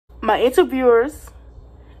my interviewers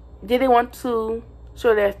didn't want to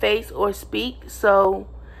show their face or speak, so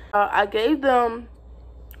I gave them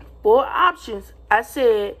 4 options. I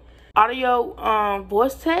said audio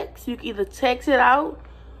voice text. You can either text it out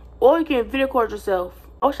or you can video record yourself.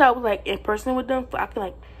 I wish I was like in person with them so I can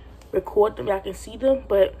like record them, y'all can see them,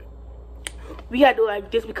 but we gotta do it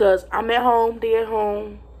like this because I'm at home, they're at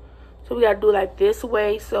home, so we gotta do it like this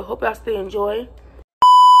way. So hope y'all still enjoy.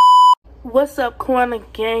 What's up, Kwana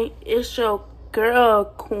gang? It's your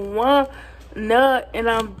girl Kwana, and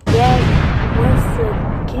I'm back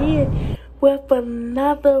once again with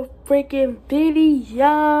another freaking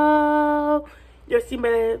video. You see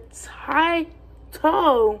my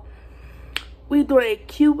title? We doing a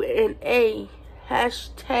Q&A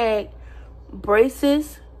hashtag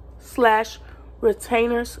braces /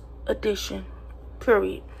 retainers edition,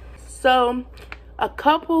 period. So a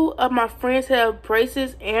couple of my friends have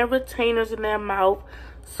braces and retainers in their mouth,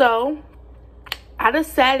 so I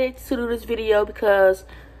decided to do this video because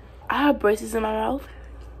I have braces in my mouth,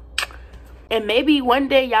 and maybe one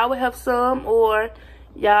day y'all will have some, or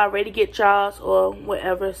y'all ready to get y'all's or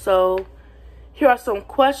whatever. So here are some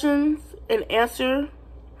questions and answer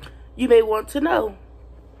you may want to know.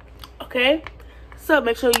 Okay, so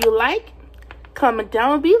make sure you like, comment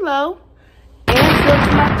down below, and subscribe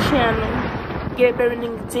to my channel. Get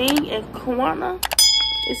everything ding, and Kwana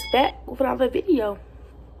is back with another video,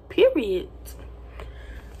 period.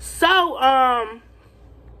 So I'm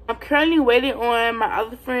currently waiting on my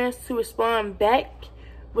other friends to respond back,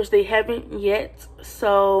 which they haven't yet.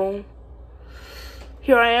 So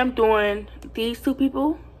here I am doing these 2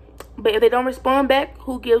 people, but if they don't respond back,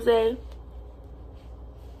 who gives a?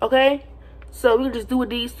 Okay, so we'll just do with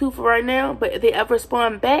these 2 for right now, but if they ever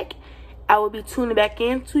respond back, I will be tuning back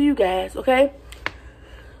in to you guys. Okay,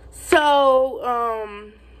 so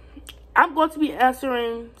I'm going to be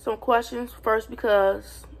answering some questions first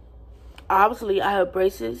because obviously I have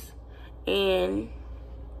braces and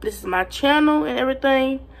this is my channel and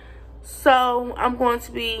everything. So I'm going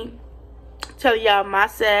to be telling y'all my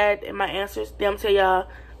side and my answers, them tell y'all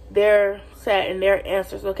their side and their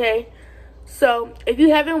answers. Okay, so if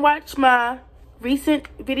you haven't watched my recent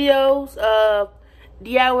videos of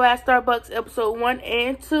DIY Starbucks episode 1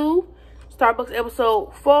 and 2, Starbucks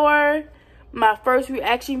episode 4, my first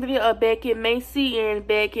reaction video of Bad Kid Macy and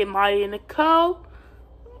Bad Kid Maya and Nicole,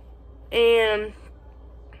 and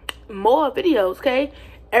more videos, okay?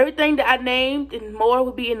 Everything that I named and more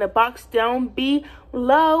will be in the box down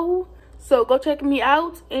below. So go check me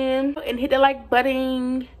out and hit the like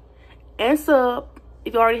button and sub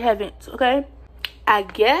if you already haven't, okay? I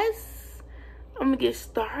guess I'm gonna get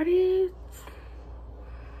started.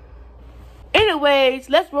 Anyways,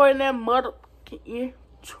 let's roll in that mother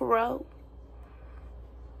intro.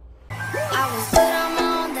 I was good on my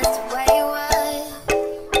own, that's the way it was.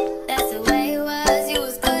 That's the way it was. You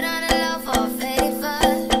was good on the low for a favor.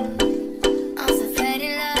 I'm so fed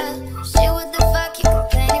in love. Shit, what the fuck you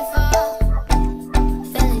complaining for?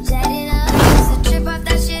 Feeling jaded up. Used to trip off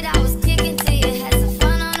that shit I was kicking to you. Had some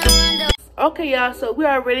fun on the window. Okay, y'all, so we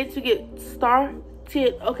are ready to get started.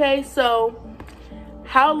 Okay, so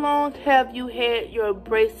how long have you had your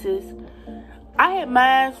braces? I had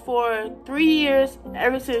mine for 3 years,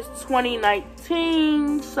 ever since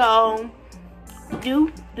 2019. So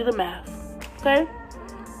you do the math, okay?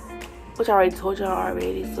 Which I already told y'all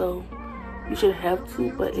already, so you shouldn't have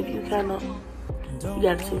to, but if you kind of, you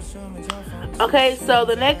got to. Okay, so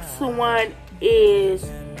the next one is,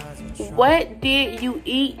 what did you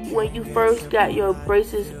eat when you first got your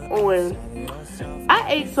braces on? I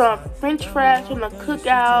ate some French fries from the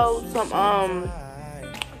cookout, some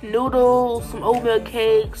noodles, some oatmeal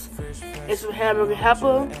cakes, and some hamburger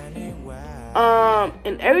helper,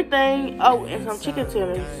 and everything. Oh, and some chicken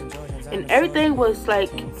tenders, and everything was like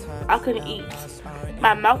I couldn't eat.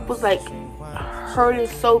 My mouth was like hurting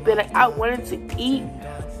so bad. Like I wanted to eat,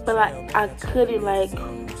 but like I couldn't. Like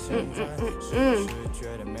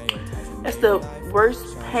That's the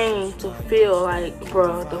worst pain to feel. Like,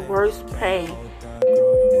 bro, the worst pain.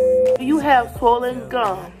 Do you have swollen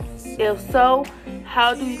gum? If so,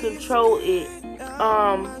 how do you control it?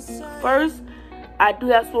 First, I do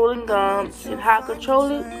have swollen gums, and how I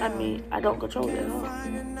control it? I mean, I don't control it at all.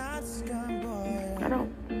 I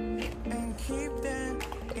don't.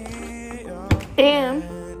 And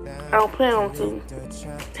I don't plan on to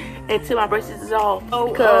until my braces is off.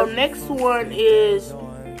 So, next one is,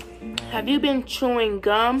 have you been chewing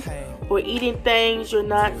gum or eating things you're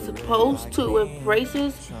not supposed to with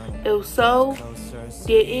braces? If so,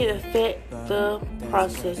 did it affect the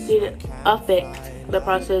process? Did it affect the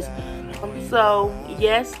process? So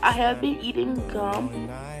yes, I have been eating gum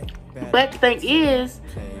But the thing is,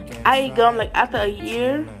 I eat gum like after a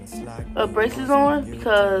year of braces on,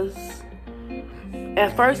 because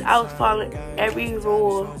at first I was following every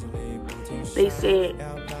rule they said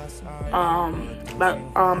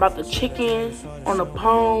about the chicken on the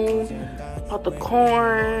bone, about the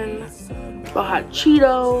corn, about hot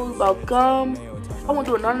Cheetos, about gum. I wasn't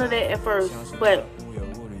doing none of that at first, but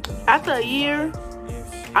after a year,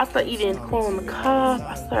 I started eating corn on the cob.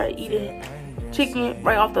 I started eating chicken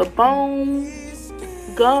right off the bone,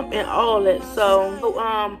 gum, and all that.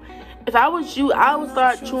 So if I was you, I would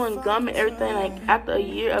start chewing gum and everything like after a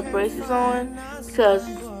year of braces on, because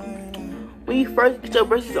when you first get your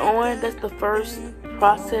braces on, that's the first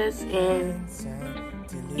process, and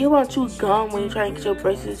you want to chew gum when you're trying to get your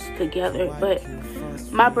braces together. But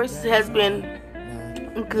my braces has been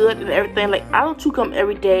good and everything. Like, I don't chew gum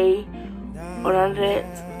every day or none of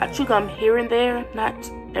that. I chew gum here and there, not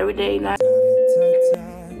every day.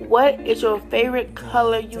 What is your favorite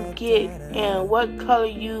color you get, and what color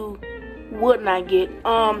you would not get?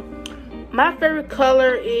 My favorite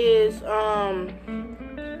color is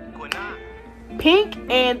pink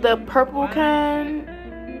and the purple kind.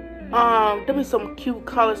 There be some cute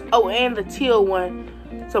colors. Oh, and the teal one.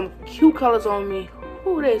 Some cute colors on me.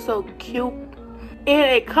 Ooh, they're so cute.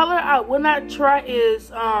 And a color I would not try is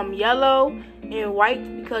yellow and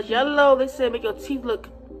white, because yellow, they said, make your teeth look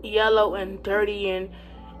yellow and dirty and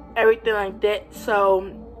everything like that.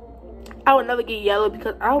 So I would never get yellow,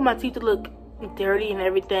 because I want my teeth to look dirty and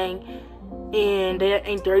everything, and they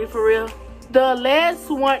ain't dirty for real. The last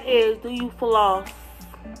one is, do you floss?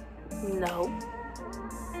 No.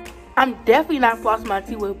 I'm definitely not flossing my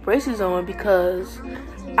teeth with braces on, because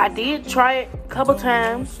I did try it a couple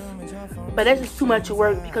times, but that's just too much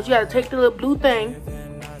work, because you gotta take the little blue thing,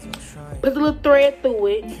 put the little thread through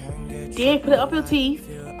it, then put it up your teeth,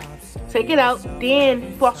 take it out,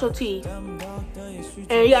 then floss your teeth. And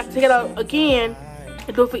you gotta take it out again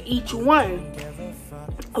and do it for each one.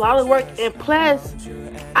 A lot of work. And plus,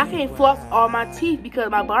 I can't floss all my teeth, because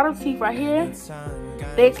my bottom teeth right here,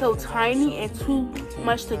 they're so tiny and too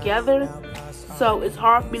much together. So it's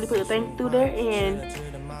hard for me to put the thing through there, and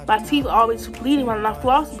my teeth are always bleeding when I'm not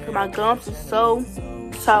flossing, because my gums is so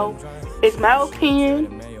it's my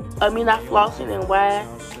opinion of me not flossing and why,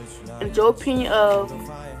 and your opinion of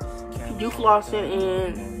you flossing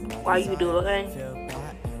and why you do it, okay?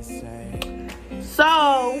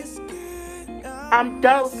 So I'm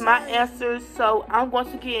done with my answers, so I'm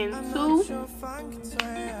going to get into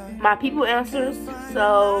my people answers.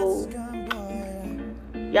 So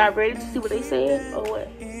y'all ready to see what they said or what?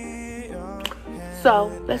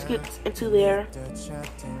 So let's get into their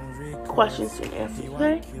questions and answers,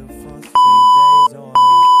 okay?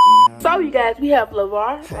 So you guys, we have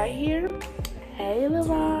LeVar right here. Hey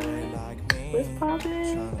LeVar, what's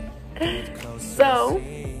poppin'? So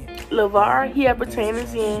LeVar, he have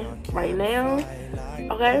retainers in right now,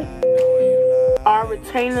 okay? Are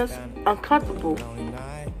retainers uncomfortable?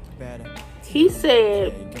 He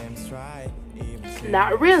said,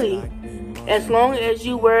 not really, as long as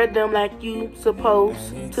you wear them like you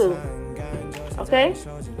supposed to, okay?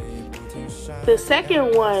 The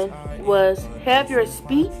second one was, have your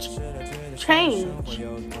speech change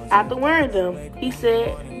after wearing them? He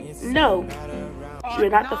said, no, you're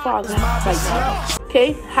not the father right now.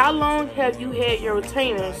 Okay, how long have you had your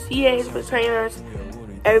retainers? He had his retainers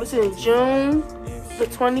ever since June the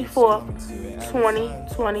 24th,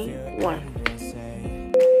 2021.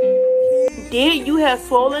 Did you have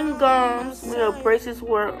swollen gums when your braces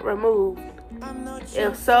were removed?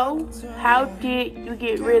 If so, how did you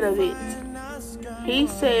get rid of it? He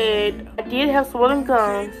said, I did have swollen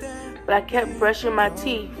gums, but I kept brushing my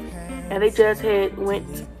teeth, and they just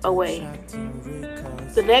went away.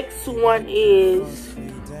 The next one is,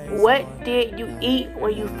 what did you eat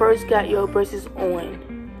when you first got your braces on?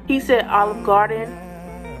 He said Olive Garden.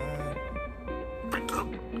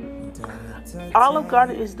 Olive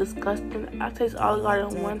Garden is disgusting. I tasted Olive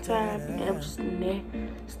Garden one time and it was just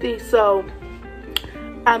nasty. So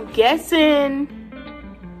I'm guessing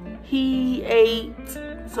he ate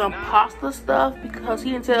some pasta stuff, because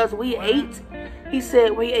he didn't tell us what he ate. He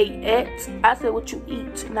said where he ate at. I said what you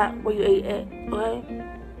eat, not where you ate at. Okay.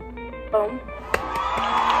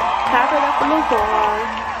 Clap it up for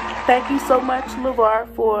LeVar. Thank you so much, LeVar,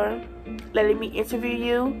 for letting me interview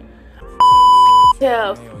you.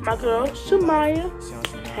 Tell my girl Shamaya,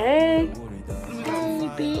 hey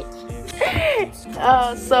bitch.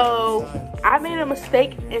 So I made a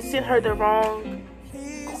mistake and sent her the wrong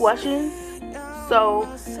questions. So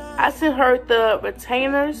I sent her the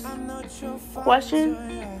retainers question,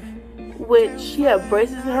 which she had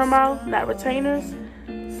braces in her mouth, not retainers.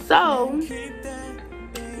 So,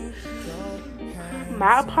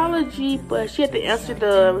 my apology, but she had to answer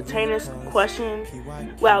the retainers question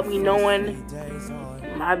without me knowing.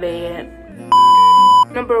 My bad.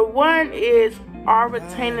 Number 1 is, are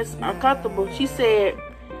retainers uncomfortable? She said,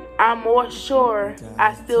 I'm more sure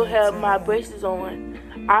I still have my braces on.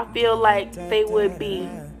 I feel like they would be.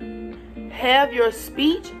 Have your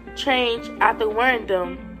speech change after wearing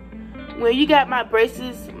them? When you got my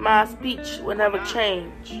braces, my speech will never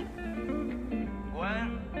change.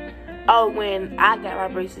 Oh, when I got my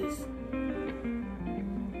braces.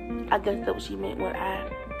 I guess that's what she meant when I.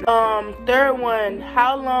 Third one,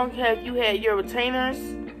 how long have you had your retainers?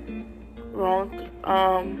 Wrong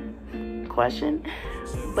question.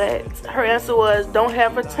 But her answer was, don't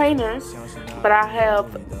have retainers, but I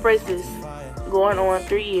have braces going on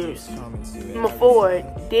 3 years. Number 4,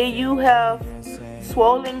 did you have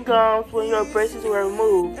swollen gums when your braces were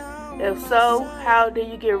removed? If so, how did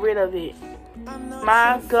you get rid of it?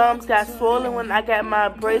 My gums got swollen when I got my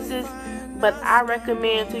braces, but I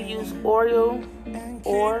recommend to use oil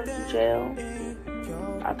or gel.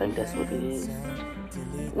 I think that's what it is.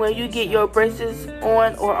 When you get your braces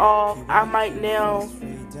on or off, I might now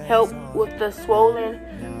help with the swollen,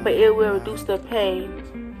 but it will reduce the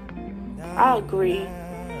pain. I agree.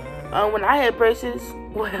 When I had braces,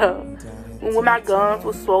 well, when my gums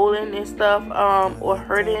were swollen and stuff, or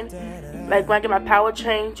hurting, like when I get my power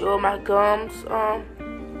change or my gums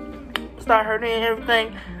start hurting and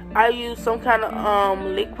everything, I use some kind of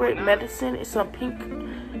liquid medicine. It's some pink,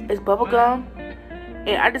 it's bubble gum,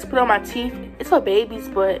 and I just put it on my teeth. It's for babies,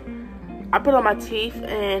 but I put it on my teeth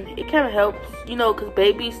and it kind of helps, you know, because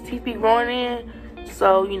babies' teeth be growing in,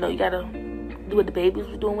 so you know you gotta do what the babies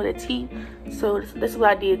were doing with their teeth. So that's what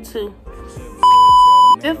I did too.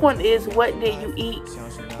 Fifth one is, what did you eat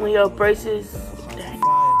when your braces?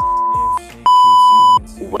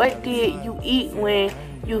 What did you eat when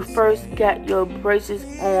you first got your braces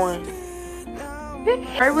on?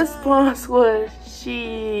 Her response was,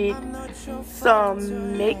 she some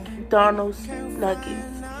McDonald's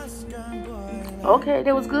nuggets. Okay,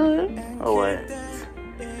 that was good. Or what?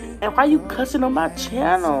 And why you cussing on my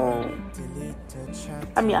channel?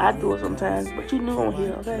 I mean, I do it sometimes, but you new on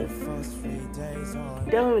here, okay?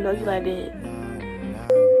 They don't even know you like that.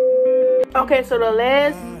 Okay, so the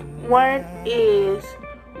last one is,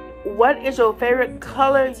 what is your favorite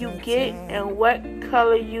color you get and what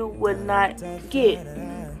color you would not get?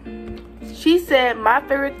 She said my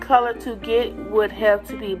favorite color to get would have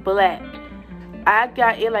to be black. I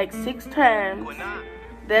got it like 6 times.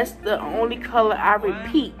 That's the only color I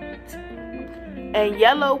repeat. And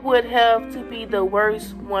yellow would have to be the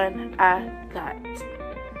worst one I got.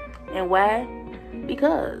 And why?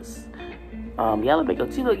 Because yellow make your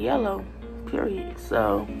teeth look yellow. Period.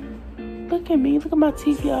 So look at me. Look at my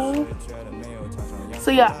teeth, y'all.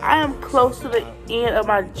 So yeah, I am close to the end of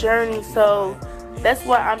my journey. So that's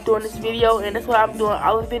why I'm doing this video. And that's why I'm doing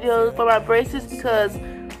all the videos for my braces, because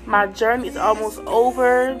my journey is almost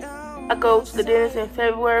over. I go to the dentist in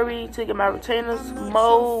February to get my retainers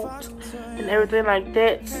molded and everything like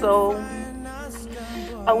that. So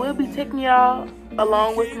I will be taking y'all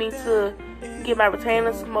along with me to get my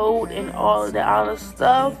retainers molded and all of that other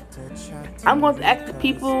stuff. I'm going to ask the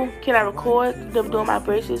people, can I record them doing my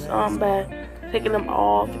braces by taking them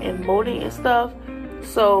off and molding and stuff.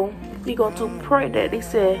 So we're going to pray that they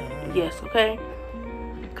said yes, okay?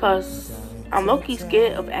 Because I'm low-key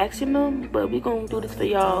scared of asking them, but we're going to do this for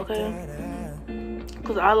y'all, okay?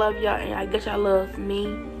 Because I love y'all, and I guess y'all love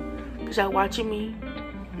me, because y'all watching me.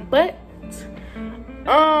 But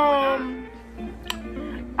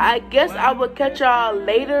I guess I will catch y'all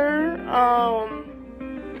later.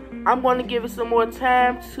 I'm going to give it some more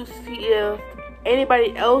time to see if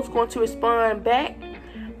anybody else going to respond back.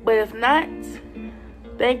 But if not,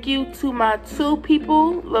 thank you to my 2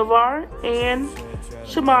 people, LeVar and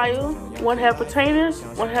Shamaya. One have retainers,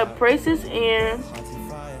 one have braces, and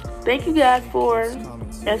thank you guys for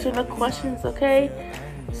answering the questions, okay?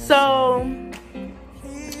 So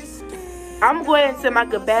I'm going to say my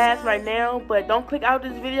goodbyes right now, but don't click out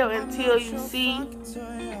this video until you see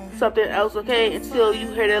something else, okay? Until you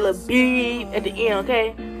hear that little beep at the end,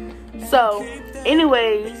 okay? So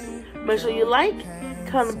anyways, make sure you like,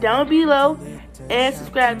 comment down below, and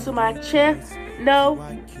subscribe to my channel.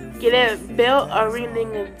 Get that bell or ring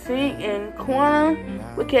a ting in corner.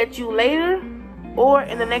 We'll catch you later or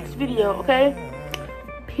in the next video, okay?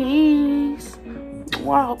 Peace.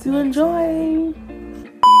 Well, I hope you enjoy.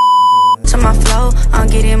 To my flow, I'm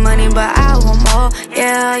getting money, but I want more.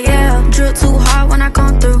 Yeah, yeah. Drip too hard when I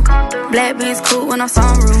come through. Black beans cool when I'm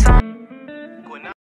sunroof.